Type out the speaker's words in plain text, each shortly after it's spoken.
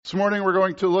This morning we're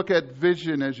going to look at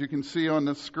vision, as you can see on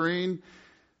the screen.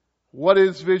 What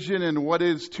is vision and what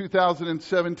is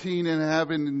 2017 and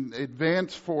have in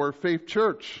advance for Faith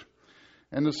Church?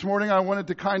 And this morning I wanted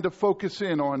to kind of focus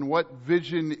in on what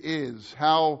vision is,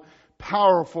 how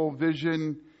powerful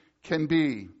vision can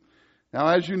be. Now,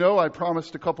 as you know, I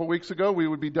promised a couple weeks ago we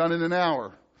would be done in an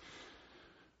hour.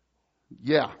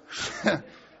 Yeah.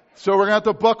 So we're going to have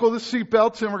to buckle the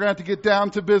seatbelts and we're going to have to get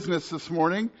down to business this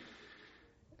morning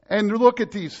and look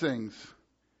at these things.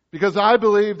 Because I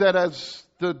believe that as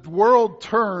the world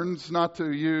turns, not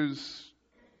to use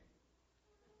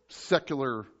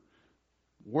secular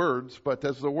words, but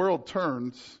as the world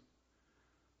turns,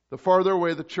 the farther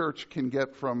away the church can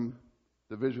get from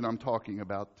the vision I'm talking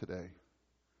about today.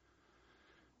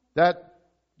 That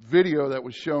video that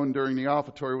was shown during the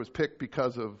offertory was picked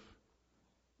because of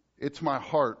it's my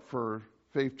heart for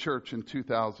Faith Church in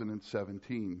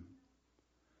 2017.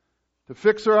 To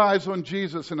fix our eyes on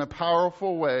Jesus in a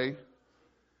powerful way,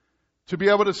 to be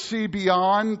able to see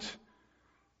beyond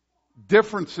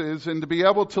differences and to be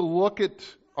able to look at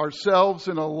ourselves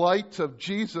in a light of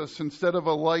Jesus instead of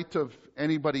a light of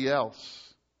anybody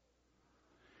else.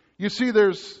 You see,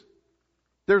 there's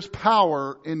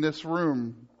power in this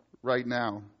room right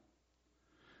now.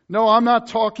 No, I'm not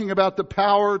talking about the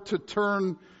power to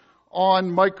turn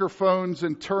on microphones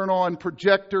and turn on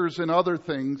projectors and other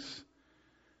things.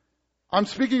 I'm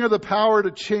speaking of the power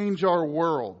to change our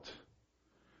world.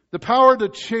 The power to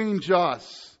change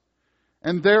us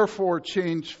and therefore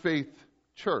change Faith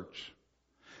Church.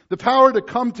 The power to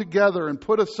come together and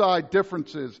put aside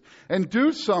differences and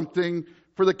do something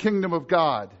for the kingdom of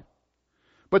God.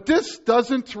 But this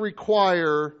doesn't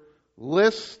require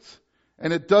lists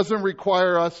and it doesn't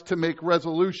require us to make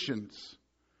resolutions.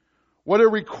 What it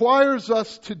requires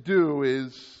us to do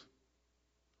is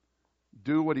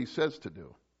do what He says to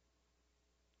do.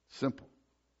 Simple.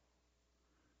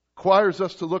 Requires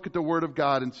us to look at the Word of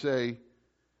God and say,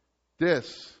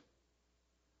 this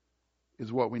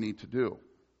is what we need to do.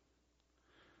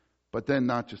 But then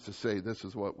not just to say this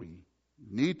is what we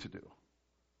need to do,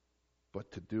 but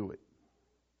to do it.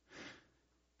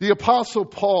 The Apostle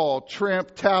Paul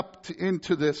tapped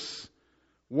into this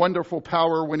wonderful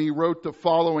power when he wrote the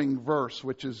following verse,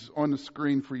 which is on the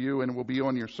screen for you and will be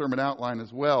on your sermon outline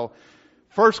as well.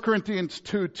 1 Corinthians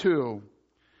 2:2.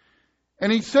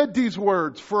 And he said these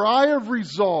words, "For I have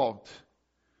resolved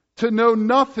to know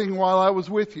nothing while I was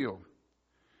with you,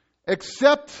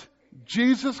 except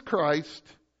Jesus Christ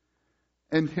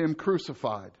and Him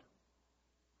crucified."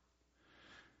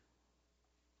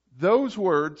 Those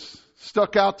words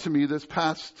stuck out to me this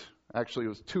past, actually it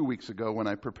was 2 weeks ago when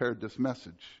I prepared this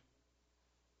message.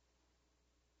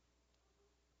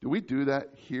 Do we do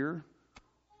that here?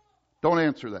 Don't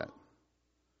answer that.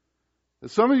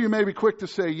 Some of you may be quick to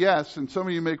say yes, and some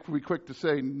of you may be quick to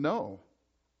say no.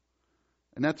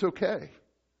 And that's okay.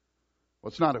 Well,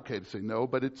 it's not okay to say no,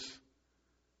 but it's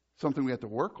something we have to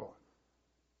work on.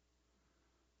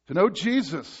 To know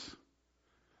Jesus.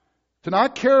 To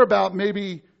not care about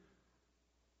maybe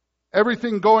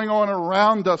everything going on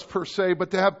around us per se, but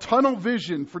to have tunnel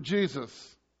vision for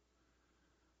Jesus.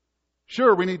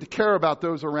 Sure, we need to care about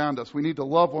those around us. We need to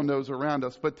love on those around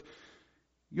us, but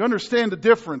you understand the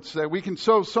difference that we can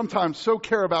sometimes so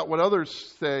care about what others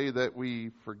say that we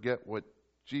forget what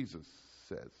Jesus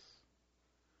says.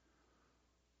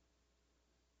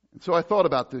 And so I thought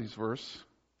about these verses,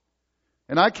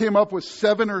 and I came up with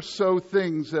 7 or so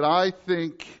things that I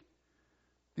think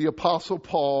the Apostle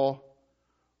Paul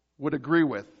would agree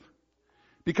with.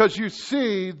 Because you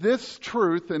see, this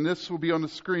truth, and this will be on the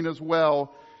screen as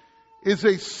well, is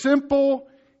a simple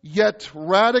yet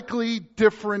radically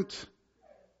different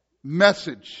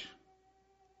message.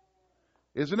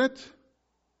 Isn't it?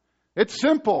 It's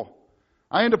simple.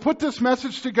 I had to put this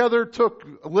message together, took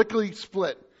a lickety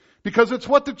split, because it's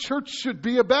what the church should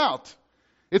be about.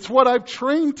 It's what I've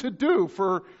trained to do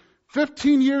for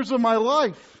 15 years of my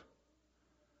life.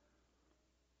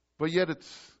 But yet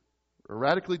it's a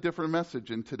radically different message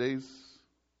in today's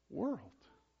world.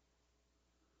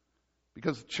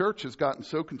 Because the church has gotten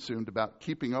so consumed about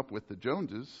keeping up with the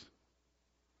Joneses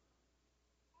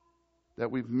that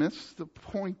we've missed the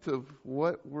point of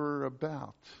what we're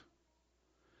about.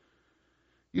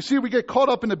 You see, we get caught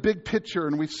up in the big picture,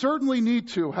 and we certainly need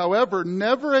to. However,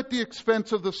 never at the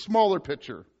expense of the smaller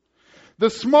picture. The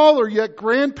smaller yet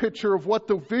grand picture of what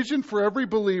the vision for every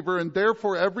believer and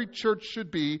therefore every church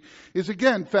should be is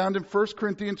again found in 1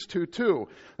 Corinthians 2:2.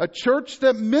 A church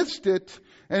that missed it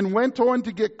and went on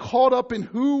to get caught up in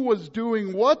who was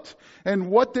doing what and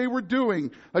what they were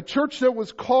doing. A church that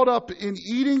was caught up in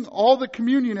eating all the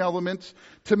communion elements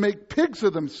to make pigs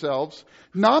of themselves,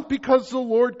 not because the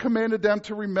Lord commanded them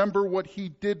to remember what He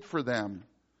did for them.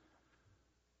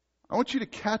 I want you to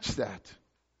catch that.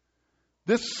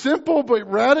 This simple but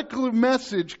radical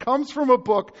message comes from a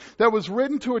book that was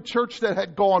written to a church that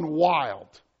had gone wild.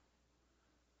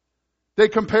 They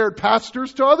compared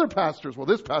pastors to other pastors. Well,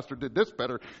 this pastor did this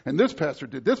better, and this pastor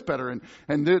did this better, and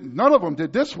none of them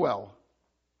did this well.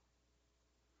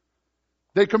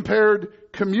 They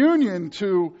compared communion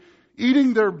to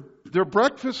eating their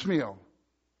breakfast meal.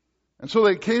 And so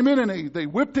they came in and they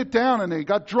whipped it down and they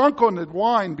got drunk on the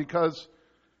wine because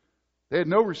they had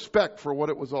no respect for what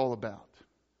it was all about.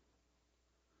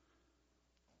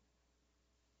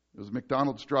 It was a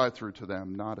McDonald's drive-thru to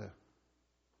them, not a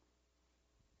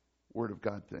Word of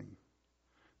God thing.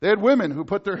 They had women who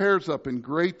put their hairs up in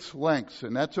great lengths,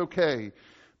 and that's okay.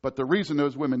 But the reason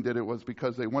those women did it was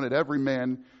because they wanted every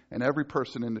man and every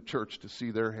person in the church to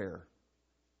see their hair.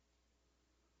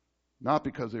 Not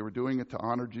because they were doing it to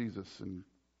honor Jesus and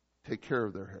take care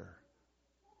of their hair.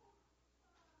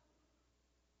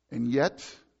 And yet,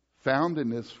 found in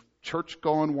this church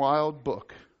gone wild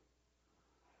book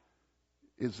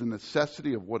is the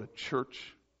necessity of what a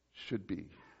church should be.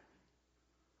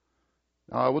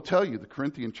 Now, I will tell you, the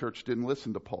Corinthian church didn't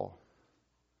listen to Paul,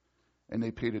 and they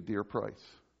paid a dear price.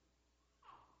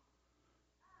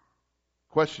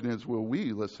 Question is, will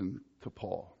we listen to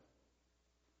Paul?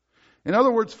 In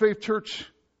other words, Faith Church,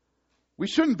 we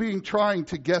shouldn't be trying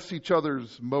to guess each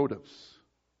other's motives.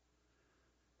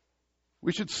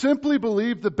 We should simply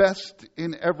believe the best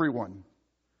in everyone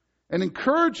and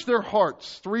encourage their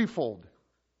hearts threefold.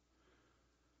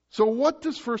 So what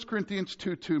does 1 Corinthians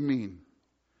 2:2 mean?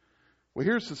 Well,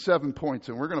 here's the 7 points,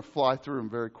 and we're going to fly through them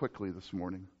very quickly this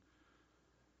morning.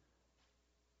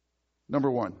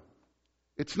 Number 1,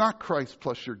 it's not Christ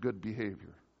plus your good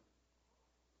behavior.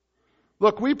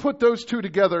 Look, we put those two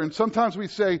together, and sometimes we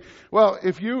say, well,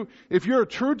 if you're a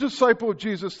true disciple of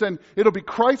Jesus, then it'll be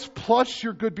Christ plus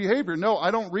your good behavior. No,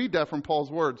 I don't read that from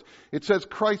Paul's words. It says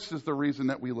Christ is the reason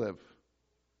that we live.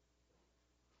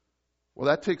 Well,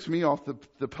 that takes me off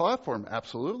the platform.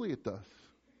 Absolutely it does.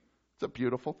 It's a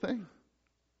beautiful thing.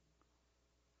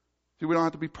 See, we don't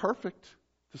have to be perfect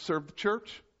to serve the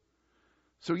church.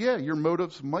 So yeah, your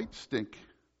motives might stink.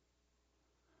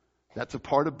 That's a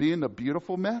part of being a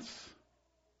beautiful mess.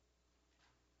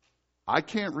 I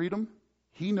can't read them.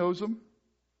 He knows them.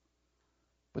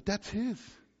 But that's His.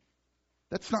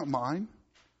 That's not mine.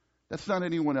 That's not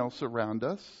anyone else around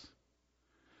us.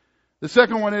 The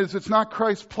second one is, it's not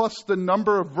Christ plus the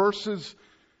number of verses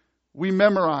we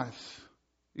memorize.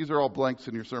 These are all blanks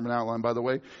in your sermon outline, by the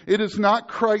way. It is not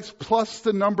Christ plus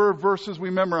the number of verses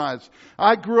we memorize.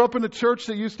 I grew up in a church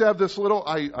that used to have this little,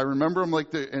 I remember them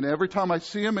and every time I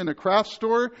see them in a craft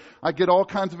store, I get all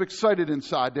kinds of excited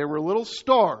inside. They were little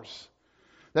stars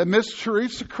that Miss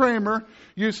Teresa Kramer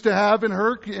used to have in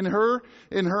her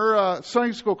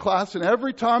Sunday school class. And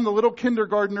every time the little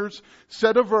kindergartners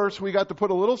said a verse, we got to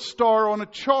put a little star on a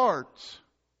chart.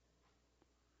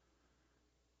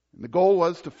 And the goal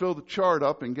was to fill the chart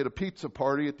up and get a pizza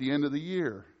party at the end of the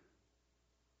year.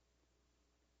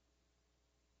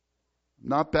 I'm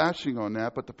not bashing on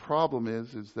that, but the problem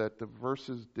is that the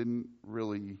verses didn't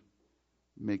really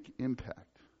make impact.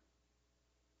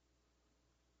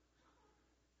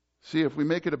 See, if we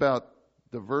make it about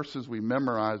the verses we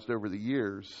memorized over the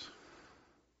years,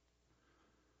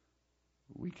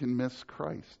 we can miss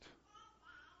Christ.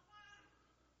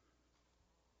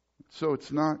 So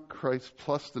it's not Christ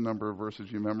plus the number of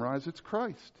verses you memorize, it's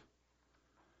Christ.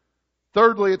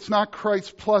 Thirdly, it's not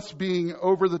Christ plus being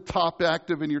over the top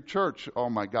active in your church. Oh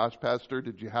my gosh, Pastor,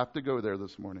 did you have to go there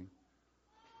this morning?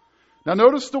 Now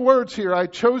notice the words here. I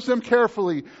chose them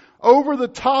carefully. Over the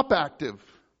top active.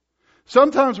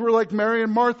 Sometimes we're like Mary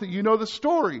and Martha. You know the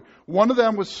story. One of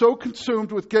them was so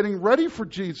consumed with getting ready for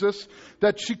Jesus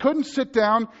that she couldn't sit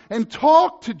down and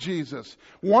talk to Jesus.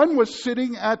 One was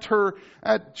sitting at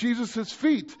Jesus'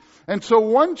 feet. And so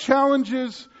one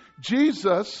challenges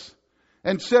Jesus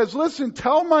and says, listen,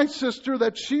 tell my sister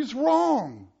that she's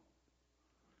wrong.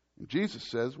 And Jesus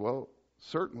says, well,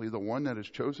 certainly the one that has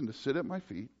chosen to sit at my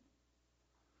feet,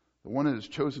 the one that has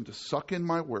chosen to suck in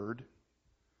my word,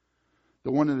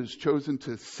 the one that has chosen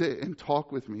to sit and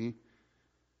talk with me is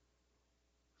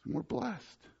more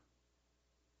blessed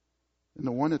than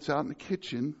the one that's out in the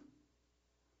kitchen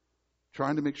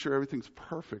trying to make sure everything's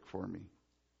perfect for me.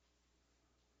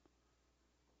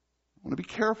 I want to be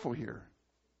careful here.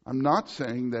 I'm not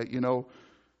saying that,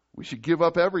 we should give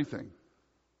up everything.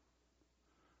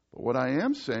 But what I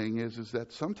am saying is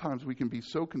that sometimes we can be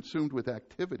so consumed with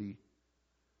activity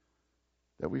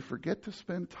that we forget to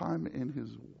spend time in His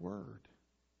Word.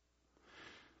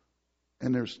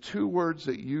 And there's two words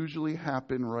that usually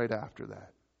happen right after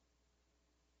that.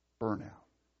 Burnout.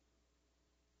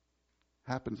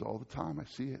 Happens all the time. I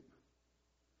see it.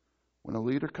 When a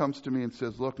leader comes to me and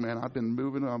says, look, man, I've been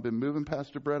moving,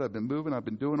 Pastor Brett, I've been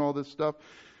doing all this stuff,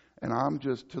 and I'm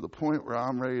just to the point where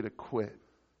I'm ready to quit.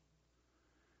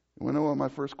 You know what my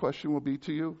first question will be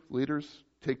to you? Leaders,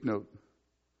 take note.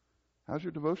 How's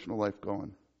your devotional life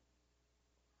going?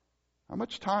 How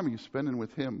much time are you spending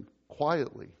with Him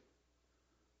quietly?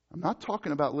 I'm not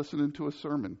talking about listening to a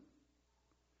sermon.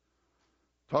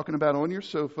 I'm talking about on your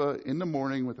sofa in the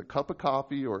morning with a cup of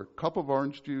coffee or a cup of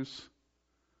orange juice.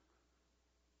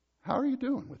 How are you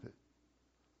doing with it?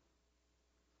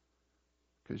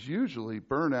 Because usually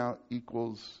burnout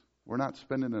equals we're not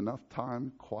spending enough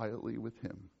time quietly with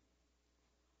Him.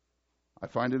 I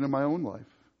find it in my own life.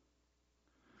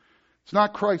 It's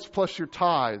not Christ plus your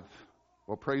tithe.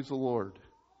 Well, praise the Lord.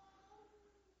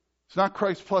 It's not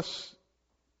Christ plus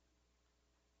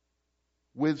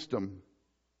wisdom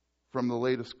from the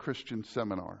latest Christian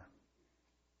seminar.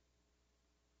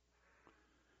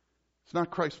 It's not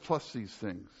Christ plus these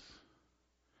things.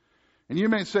 And you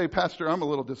may say, Pastor, I'm a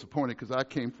little disappointed because I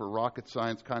came for rocket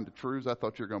science kind of truths. I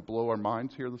thought you were going to blow our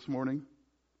minds here this morning.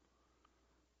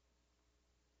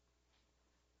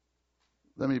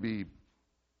 Let me be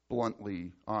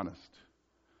bluntly honest.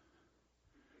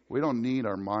 We don't need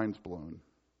our minds blown.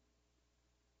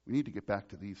 We need to get back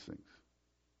to these things.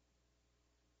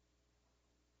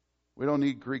 We don't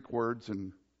need Greek words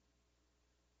and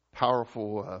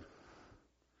powerful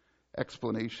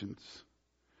explanations.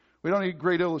 We don't need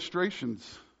great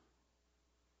illustrations.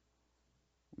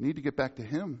 We need to get back to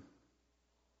Him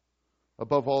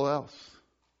above all else.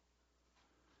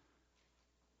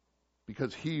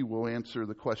 Because He will answer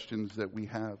the questions that we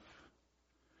have.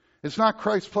 It's not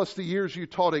Christ plus the years you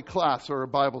taught a class or a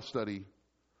Bible study.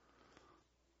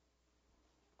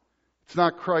 It's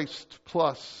not Christ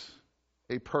plus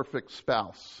a perfect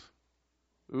spouse.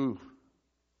 Ooh.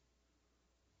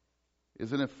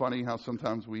 Isn't it funny how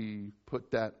sometimes we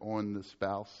put that on the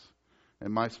spouse?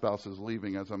 And my spouse is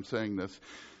leaving as I'm saying this.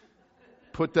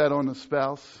 Put that on the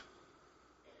spouse.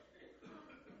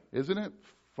 Isn't it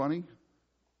funny?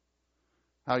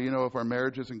 How if our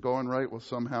marriage isn't going right, well,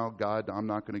 somehow, God, I'm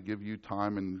not going to give you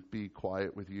time and be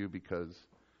quiet with you because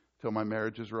till my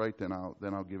marriage is right, then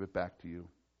I'll give it back to you.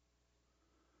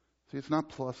 See, it's not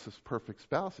plus this perfect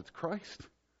spouse, it's Christ.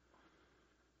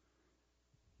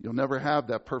 You'll never have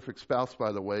that perfect spouse,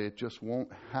 by the way. It just won't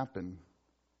happen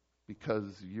because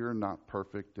you're not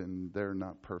perfect and they're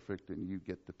not perfect and you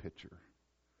get the picture.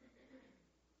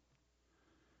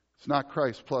 It's not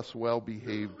Christ plus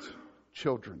well-behaved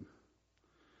children.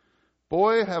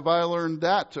 Boy, have I learned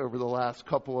that over the last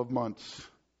couple of months.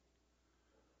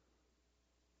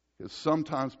 Because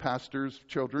sometimes pastors'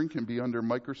 children can be under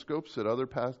microscopes that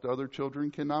other children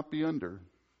cannot be under.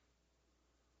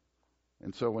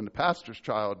 And so when the pastor's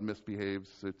child misbehaves,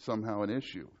 it's somehow an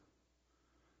issue.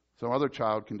 Some other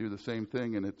child can do the same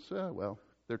thing and it's,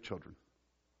 they're children.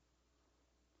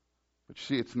 But you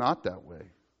see, it's not that way.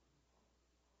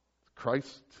 It's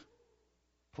Christ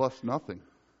plus nothing.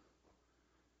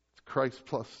 Christ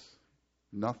plus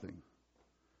nothing.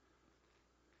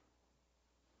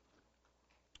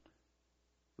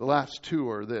 The last two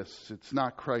are this. It's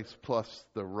not Christ plus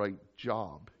the right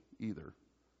job either.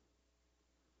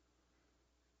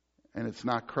 And it's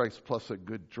not Christ plus a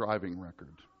good driving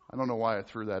record. I don't know why I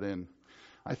threw that in.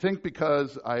 I think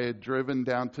because I had driven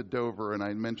down to Dover and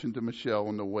I mentioned to Michelle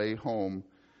on the way home,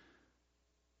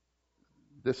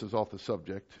 this is off the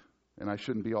subject, and I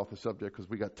shouldn't be off the subject because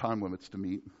we got time limits to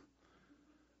meet.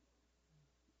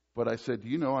 But I said,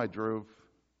 I drove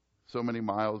so many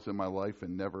miles in my life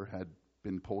and never had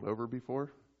been pulled over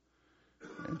before.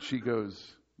 And she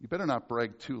goes, you better not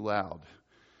brag too loud.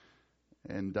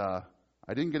 And I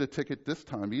didn't get a ticket this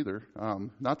time either.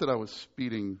 Not that I was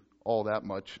speeding all that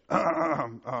much.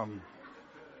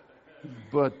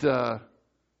 But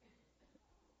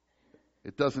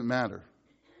it doesn't matter.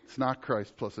 It's not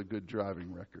Christ plus a good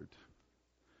driving record.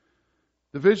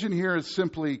 The vision here is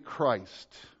simply Christ.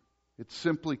 It's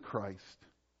simply Christ.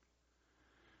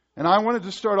 And I wanted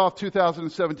to start off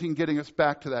 2017 getting us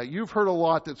back to that. You've heard a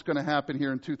lot that's going to happen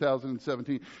here in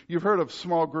 2017. You've heard of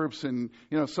small groups, and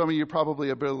some of you probably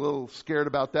have been a little scared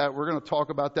about that. We're going to talk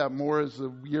about that more as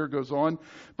the year goes on.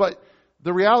 But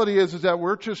the reality is that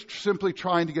we're just simply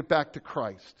trying to get back to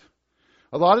Christ.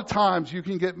 A lot of times you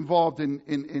can get involved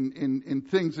in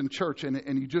things in church,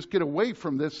 and you just get away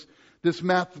from this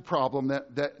math problem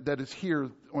that is here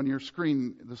on your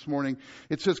screen this morning.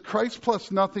 It says Christ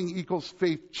plus nothing equals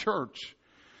Faith Church.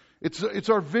 It's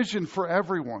our vision for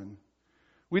everyone.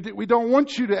 We don't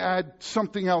want you to add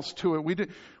something else to it.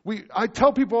 I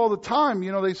tell people all the time,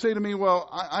 they say to me, well,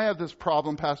 I have this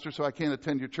problem, Pastor, so I can't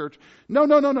attend your church. No.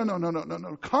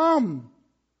 Come.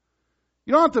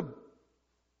 You don't have to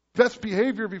best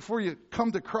behavior before you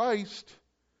come to Christ.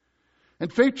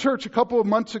 And Faith Church, a couple of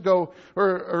months ago,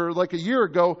 or like a year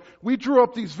ago, we drew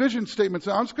up these vision statements.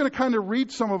 And I'm just going to kind of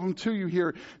read some of them to you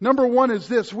here. Number one is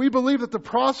this: we believe that the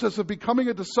process of becoming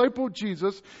a disciple of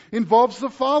Jesus involves the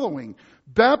following: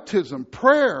 baptism,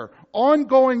 prayer,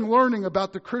 ongoing learning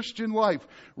about the Christian life,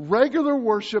 regular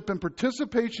worship, and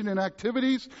participation in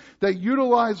activities that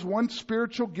utilize one's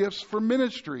spiritual gifts for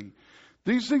ministry.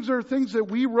 These things are things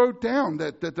that we wrote down,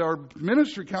 that our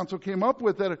ministry council came up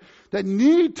with, that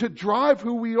need to drive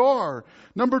who we are.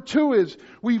 Number two is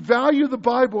we value the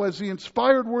Bible as the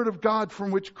inspired Word of God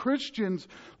from which Christians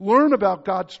learn about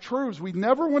God's truths. We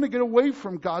never want to get away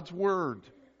from God's Word.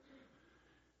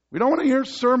 We don't want to hear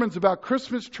sermons about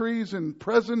Christmas trees and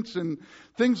presents and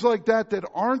things like that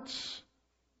aren't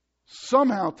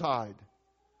somehow tied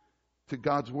to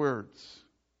God's words.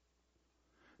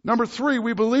 Number three,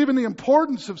 we believe in the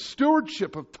importance of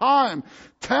stewardship of time,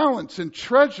 talents, and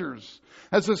treasures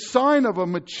as a sign of a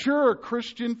mature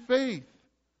Christian faith.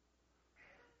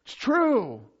 It's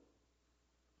true.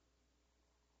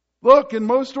 Look, in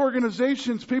most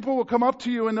organizations, people will come up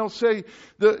to you and they'll say,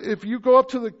 if you go up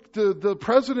to the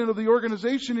president of the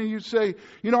organization and you say,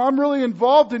 I'm really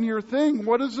involved in your thing,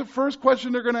 what is the first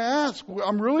question they're going to ask?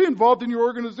 I'm really involved in your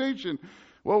organization.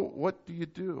 Well, what do you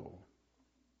do?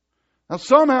 Now,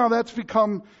 somehow that's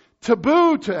become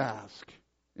taboo to ask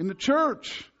in the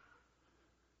church.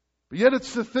 But yet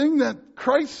it's the thing that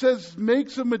Christ says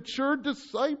makes a mature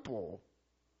disciple.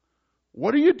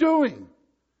 What are you doing?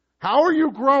 How are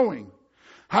you growing?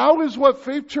 How is what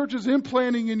Faith Church is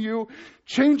implanting in you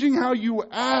changing how you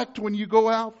act when you go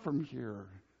out from here?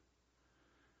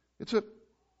 It's a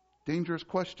dangerous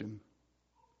question.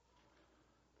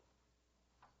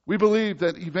 We believe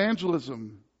that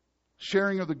evangelism,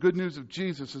 sharing of the good news of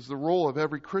Jesus, is the role of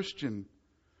every Christian.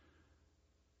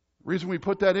 The reason we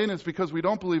put that in is because we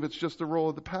don't believe it's just the role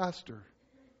of the pastor.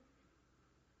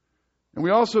 And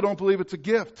we also don't believe it's a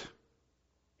gift.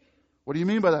 What do you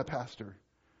mean by that, Pastor?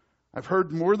 I've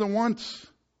heard more than once,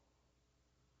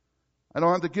 I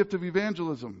don't have the gift of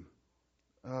evangelism.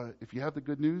 If you have the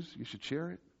good news, you should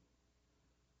share it.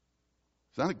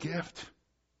 It's not a gift.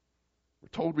 We're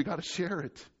told we got to share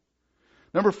it.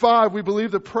 Number 5, we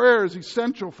believe that prayer is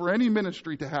essential for any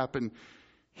ministry to happen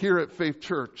here at Faith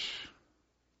Church.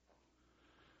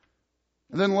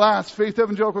 And then last, Faith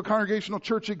Evangelical Congregational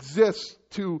Church exists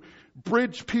to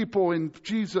bridge people in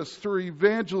Jesus through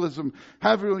evangelism,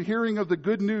 having a hearing of the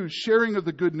good news, sharing of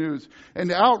the good news,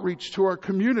 and outreach to our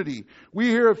community. We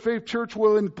here at Faith Church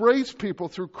will embrace people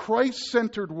through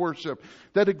Christ-centered worship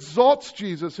that exalts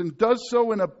Jesus and does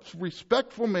so in a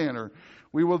respectful manner.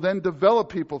 We will then develop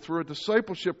people through a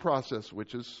discipleship process,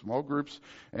 which is small groups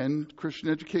and Christian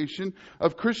education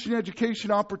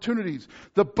opportunities.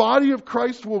 The body of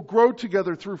Christ will grow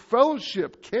together through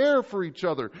fellowship, care for each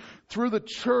other, through the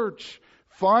church.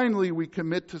 Finally, we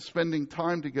commit to spending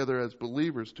time together as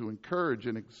believers to encourage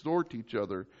and exhort each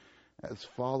other as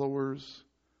followers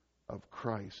of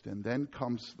Christ. And then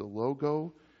comes the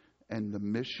logo and the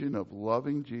mission of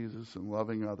loving Jesus and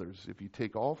loving others. If you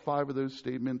take all 5 of those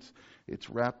statements, it's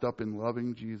wrapped up in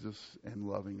loving Jesus and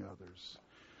loving others.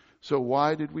 So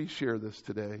why did we share this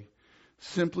today?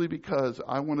 Simply because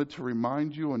I wanted to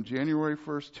remind you on January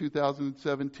 1st,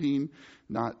 2017,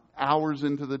 not hours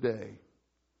into the day,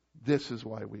 this is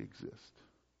why we exist.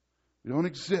 We don't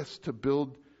exist to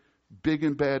build big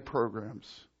and bad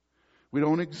programs. We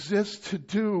don't exist to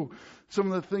do some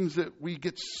of the things that we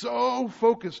get so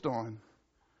focused on.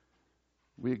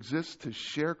 We exist to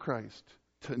share Christ,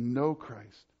 to know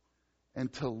Christ, and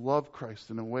to love Christ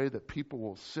in a way that people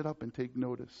will sit up and take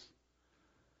notice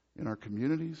in our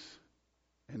communities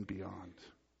and beyond.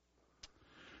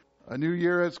 A new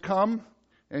year has come,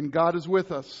 and God is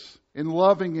with us. In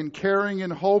loving and caring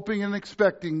and hoping and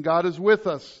expecting, God is with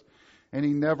us, and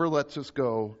He never lets us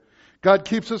go. God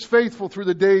keeps us faithful through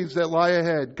the days that lie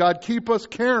ahead. God, keep us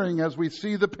caring as we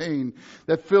see the pain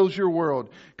that fills your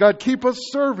world. God, keep us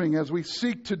serving as we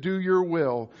seek to do your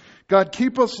will. God,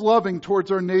 keep us loving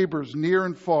towards our neighbors near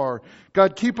and far.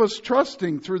 God, keep us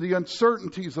trusting through the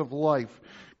uncertainties of life.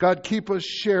 God, keep us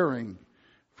sharing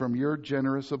from your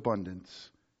generous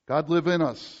abundance. God, live in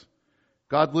us.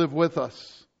 God, live with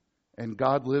us. And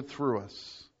God, live through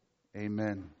us.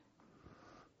 Amen.